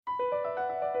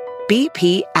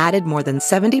BP added more than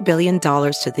 $70 billion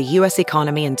to the U.S.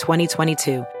 economy in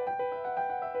 2022.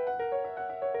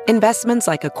 Investments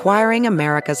like acquiring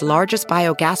America's largest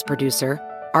biogas producer,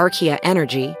 Archaea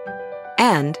Energy,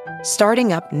 and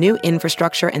starting up new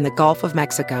infrastructure in the Gulf of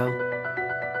Mexico.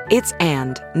 It's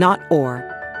and, not or.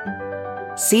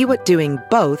 See what doing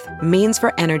both means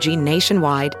for energy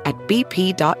nationwide at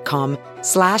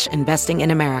bp.com/investing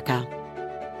in America.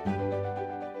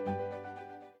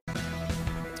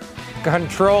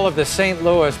 Control of the St.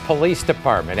 Louis Police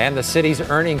Department and the city's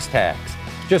earnings tax.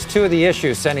 Just two of the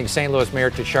issues sending St. Louis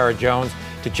Mayor Tishaura Jones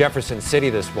to Jefferson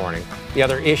City this morning. The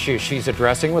other issues she's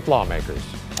addressing with lawmakers.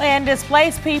 And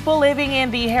displaced people living in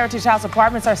the Heritage House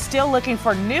apartments are still looking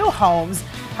for new homes.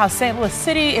 How St. Louis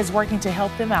City is working to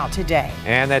help them out today.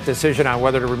 And that decision on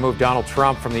whether to remove Donald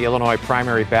Trump from the Illinois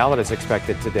primary ballot is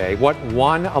expected today. What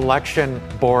one election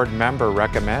board member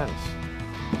recommends.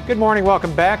 Good morning.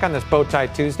 Welcome back on this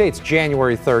Bowtie Tuesday. It's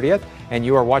January 30th, and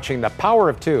you are watching The Power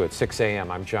of Two at 6 a.m.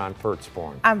 I'm John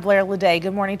Pertzborn. I'm Blair Leday.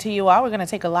 Good morning to you all. We're going to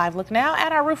take a live look now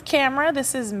at our roof camera.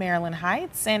 This is Maryland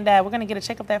Heights, and we're going to get a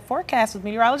check of that forecast with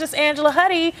meteorologist Angela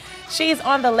Huddy. She's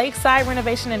on the Lakeside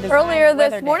Renovation and Design. Earlier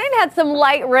this morning, had some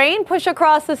light rain push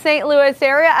across the St. Louis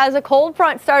area as a cold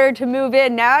front started to move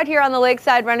in. Now out here on the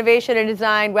Lakeside Renovation and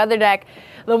Design weather deck,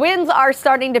 the winds are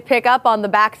starting to pick up on the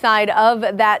backside of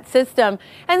that system.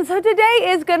 And so today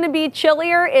is going to be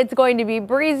chillier. It's going to be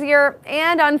breezier.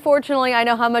 And unfortunately, I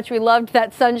know how much we loved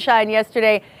that sunshine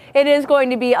yesterday. It is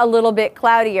going to be a little bit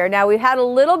cloudier. Now, we've had a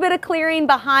little bit of clearing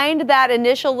behind that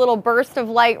initial little burst of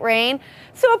light rain.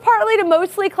 So a partly to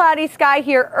mostly cloudy sky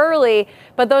here early,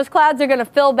 but those clouds are going to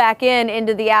fill back in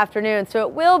into the afternoon. So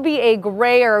it will be a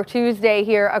grayer Tuesday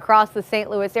here across the St.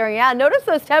 Louis area. Yeah, notice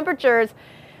those temperatures.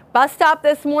 Bus stop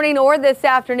this morning or this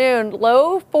afternoon,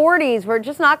 low 40s. We're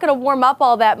just not going to warm up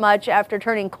all that much after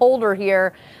turning colder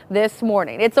here this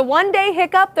morning. It's a one-day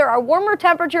hiccup. There are warmer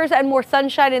temperatures and more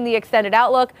sunshine in the extended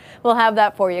outlook. We'll have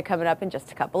that for you coming up in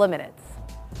just a couple of minutes.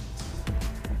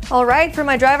 All right, for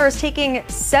my drivers taking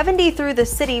 70 through the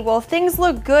city, well, things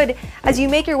look good as you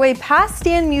make your way past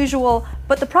Stan Musial,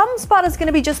 but the problem spot is going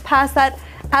to be just past that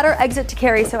at our exit to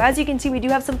Cary. So as you can see, we do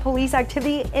have some police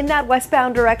activity in that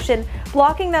westbound direction,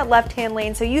 blocking that left-hand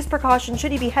lane. So use precaution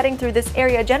should you be heading through this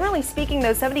area. Generally speaking,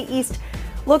 though, 70 East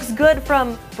looks good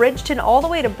from Bridgeton all the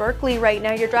way to Berkeley right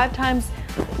now. Your drive time's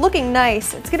looking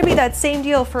nice. It's going to be that same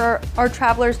deal for our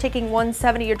travelers taking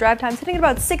 170. Your drive time's hitting at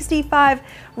about 65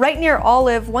 right near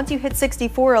Olive. Once you hit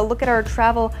 64, a look at our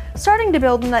travel starting to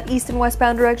build in that east and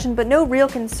westbound direction, but no real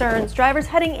concerns. Drivers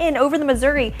heading in over the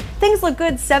Missouri, things look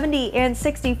good, 70 and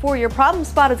 64. Your problem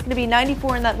spot is going to be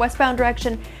 94 in that westbound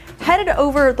direction. Headed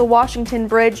over the Washington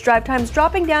Bridge, drive time's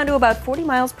dropping down to about 40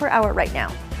 miles per hour right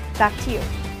now. Back to you.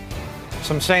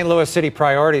 Some St. Louis City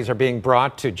priorities are being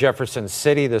brought to Jefferson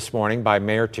City this morning by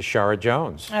Mayor Tishaura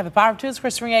Jones. The Power of Two's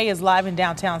Chris Renier is live in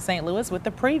downtown St. Louis with the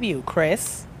preview.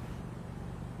 Chris.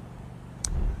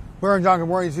 Blair and John, good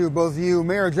morning to both of you.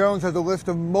 Mayor Jones has a list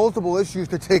of multiple issues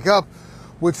to take up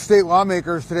with state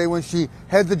lawmakers today when she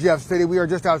heads to Jeff City. We are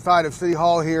just outside of City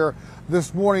Hall here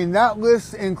this morning. That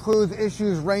list includes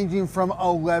issues ranging from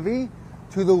a levy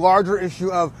to the larger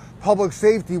issue of public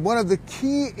safety. One of the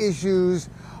key issues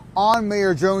on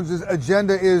Mayor Jones's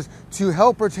agenda is to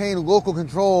help retain local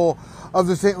control of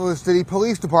the St. Louis City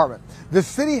Police Department. The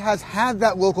city has had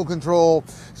that local control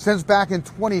since back in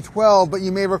 2012, but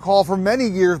you may recall for many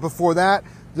years before that,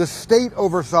 the state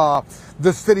oversaw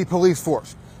the city police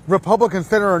force. Republican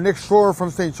Senator Nick Schroer from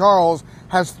St. Charles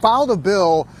has filed a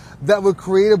bill that would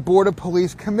create a board of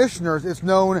police commissioners. It's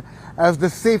known as the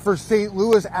Safer St.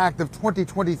 Louis Act of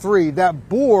 2023. That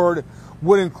board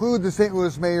would include the St.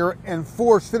 Louis mayor and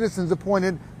 4 citizens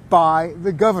appointed by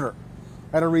the governor.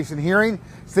 At a recent hearing,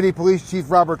 City Police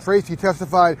Chief Robert Tracy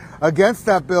testified against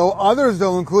that bill. Others,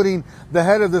 though, including the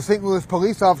head of the St. Louis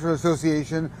Police Officers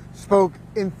Association, spoke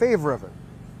in favor of it.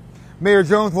 Mayor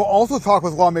Jones will also talk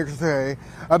with lawmakers today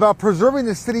about preserving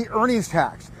the city earnings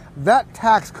tax. That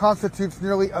tax constitutes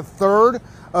nearly a third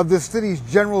of the city's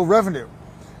general revenue.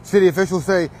 City officials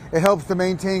say it helps to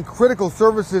maintain critical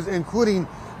services, including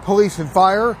police and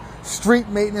fire, street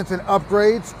maintenance and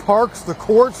upgrades, parks, the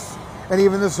courts, and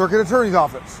even the circuit attorney's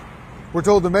office. We're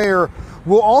told the mayor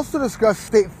will also discuss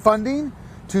state funding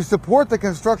to support the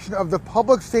construction of the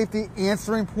public safety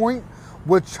answering point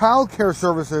with child care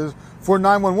services for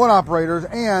 911 operators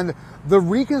and the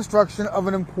reconstruction of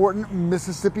an important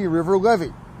Mississippi River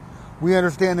levee. We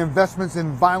understand investments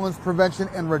in violence prevention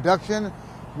and reduction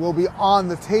will be on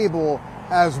the table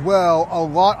as well. A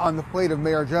lot on the plate of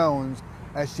Mayor Jones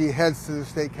as she heads to the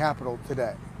state capitol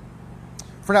today.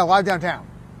 For now, live downtown,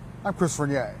 I'm Chris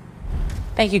Renier.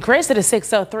 Thank you, Chris. It is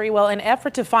 6:03. Well, an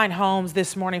effort to find homes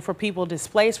this morning for people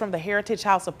displaced from the Heritage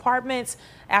House apartments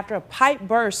after a pipe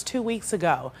burst 2 weeks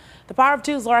ago. The Power of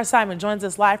Two's Laura Simon joins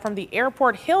us live from the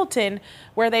airport Hilton,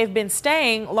 where they've been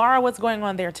staying. Laura, what's going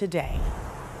on there today?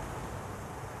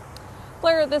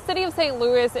 Blair, the city of St.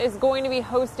 Louis is going to be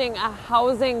hosting a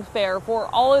housing fair for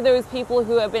all of those people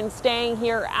who have been staying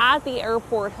here at the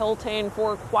airport Hilton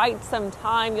for quite some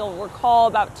time. You'll recall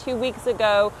about 2 weeks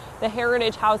ago, the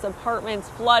Heritage House apartments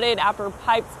flooded after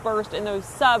pipes burst in those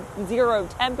sub-zero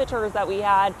temperatures that we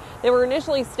had. They were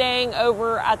initially staying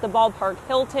over at the ballpark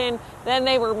Hilton, then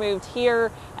they were moved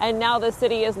here, and now the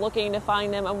city is looking to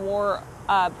find them a more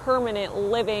permanent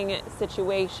living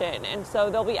situation. And so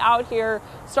they'll be out here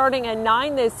starting at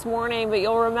 9 this morning, but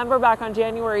you'll remember back on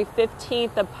January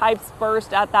 15th, the pipes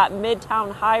burst at that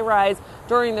Midtown high-rise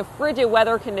during the frigid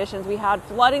weather conditions we had,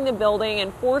 flooding the building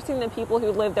and forcing the people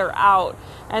who live there out.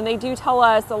 And they do tell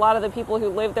us, a lot of the people who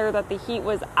live there, that the heat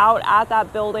was out at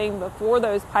that building before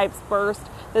those pipes burst.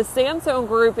 The Sandstone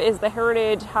Group is the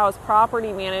Heritage House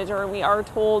property manager, and we are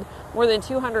told more than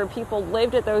 200 people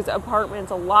lived at those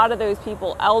apartments, a lot of those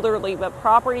people elderly, but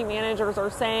property managers are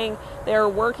saying they're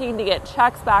working to get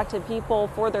checks back to people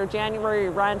for their January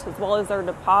rent as well as their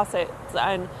deposits.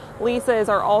 And leases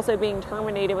are also being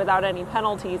terminated without any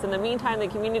penalties. In the meantime, the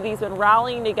community's been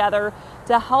rallying together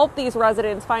to help these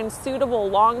residents find suitable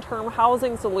long-term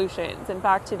housing solutions. In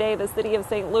fact, today, the city of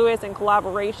St. Louis, in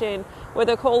collaboration with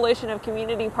a coalition of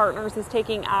community partners, is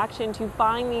taking action to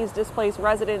find these displaced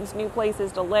residents new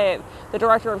places to live. The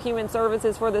Director of Human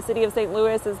Services for the city of St.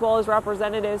 Louis, as well as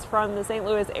representatives from the St.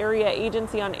 Louis Area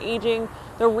Agency on Aging,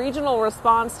 the regional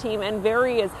response team, and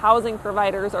various housing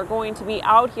providers are going to be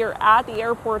out here at the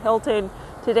airport Hilton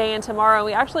today and tomorrow.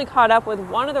 We actually caught up with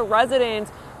one of the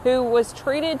residents who was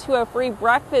treated to a free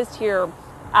breakfast here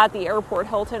at the airport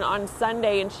Hilton on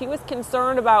Sunday, and she was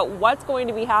concerned about what's going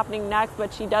to be happening next,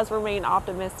 but she does remain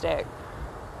optimistic.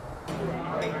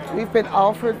 We've been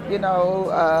offered,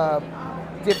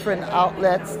 different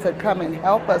outlets to come and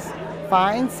help us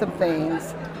find some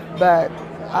things, but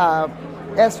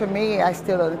as for me, I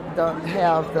still don't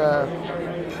have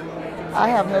I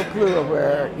have no clue of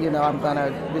where, I'm going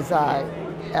to reside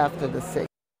after the 6th.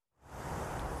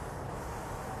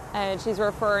 And she's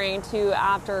referring to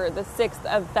after the 6th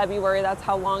of February. That's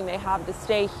how long they have to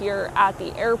stay here at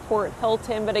the airport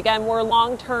Hilton. But again, more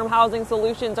long-term housing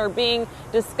solutions are being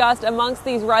discussed amongst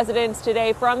these residents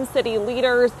today from city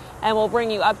leaders. And we'll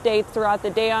bring you updates throughout the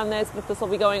day on this. But this will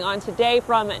be going on today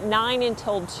from 9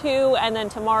 until 2 and then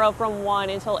tomorrow from 1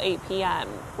 until 8 p.m.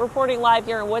 Reporting live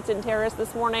here in Woodson Terrace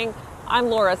this morning, I'm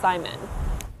Laura Simon.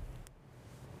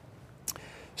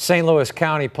 St. Louis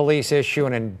County Police issue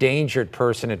an endangered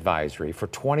person advisory for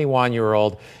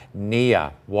 21-year-old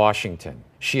Nia Washington.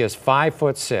 She is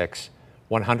 5'6",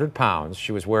 100 pounds.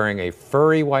 She was wearing a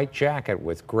furry white jacket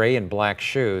with gray and black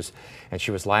shoes, and she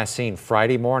was last seen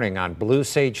Friday morning on Blue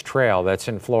Sage Trail, that's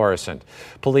in Florissant.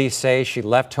 Police say she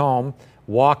left home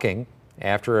walking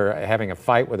after having a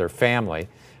fight with her family.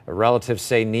 Relatives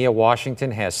say Nia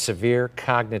Washington has severe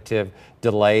cognitive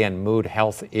delay and mood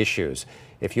health issues.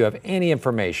 If you have any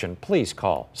information, please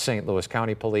call St. Louis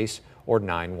County Police or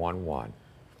 911.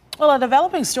 Well, a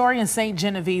developing story in St.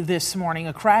 Genevieve this morning.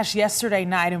 A crash yesterday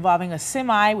night involving a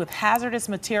semi with hazardous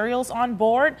materials on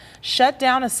board shut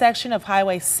down a section of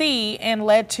Highway C and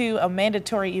led to a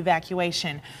mandatory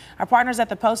evacuation. Our partners at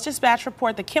the Post-Dispatch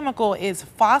report the chemical is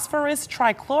phosphorus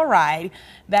trichloride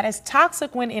that is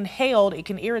toxic when inhaled. It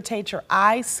can irritate your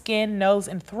eyes, skin, nose,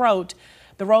 and throat.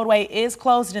 The roadway is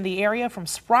closed in the area from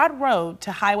Sprott Road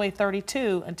to Highway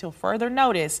 32 until further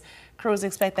notice. Crews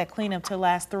expect that cleanup to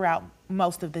last throughout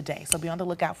most of the day, so be on the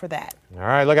lookout for that. All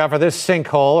right, look out for this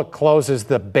sinkhole. It closes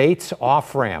the Bates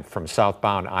off-ramp from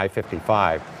southbound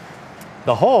I-55.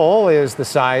 The hole is the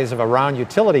size of a round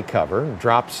utility cover and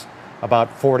drops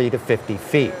about 40 to 50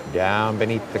 feet down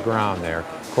beneath the ground there.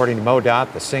 According to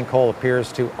MoDOT, the sinkhole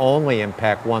appears to only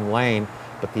impact one lane,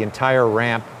 but the entire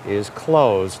ramp is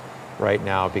closed right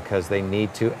now because they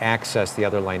need to access the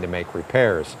other lane to make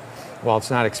repairs. While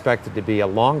it's not expected to be a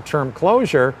long-term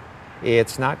closure,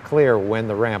 it's not clear when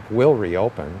the ramp will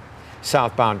reopen.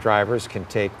 Southbound drivers can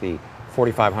take the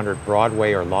 4500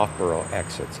 Broadway or Loughborough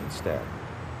exits instead.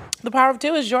 The Power of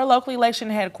Two is your local election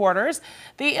headquarters.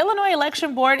 The Illinois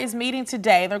Election Board is meeting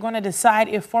today. They're going to decide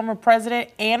if former president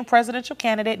and presidential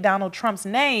candidate Donald Trump's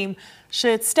name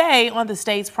should stay on the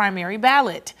state's primary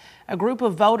ballot. A group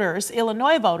of voters,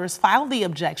 Illinois voters, filed the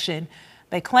objection.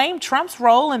 They claim Trump's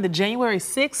role in the January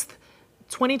 6th,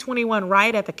 2021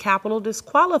 riot at the Capitol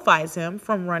disqualifies him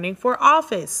from running for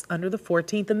office under the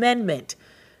 14th Amendment.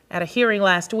 At a hearing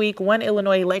last week, one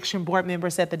Illinois election board member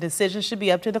said the decision should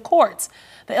be up to the courts.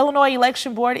 The Illinois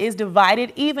election board is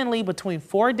divided evenly between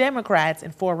 4 Democrats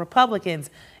and 4 Republicans.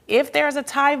 If there's a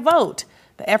tie vote,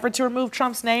 the effort to remove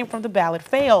Trump's name from the ballot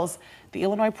fails. The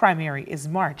Illinois primary is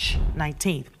March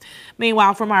 19th.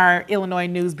 Meanwhile, from our Illinois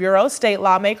News Bureau, state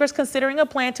lawmakers considering a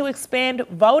plan to expand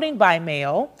voting by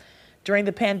mail. During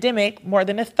the pandemic, more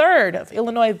than a third of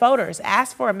Illinois voters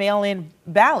asked for a mail-in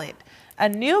ballot. A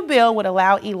new bill would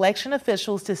allow election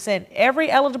officials to send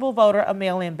every eligible voter a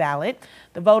mail-in ballot.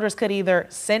 The voters could either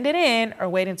send it in or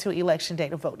wait until election day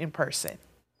to vote in person.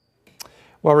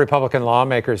 Well, Republican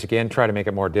lawmakers again try to make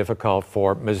it more difficult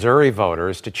for Missouri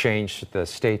voters to change the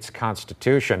state's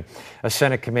constitution. A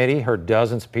Senate committee heard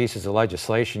dozens of pieces of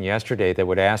legislation yesterday that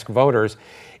would ask voters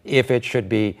if it should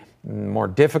be more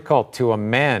difficult to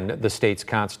amend the state's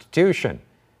constitution.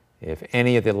 If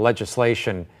any of the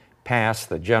legislation passed,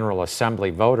 the General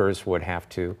Assembly voters would have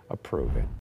to approve it.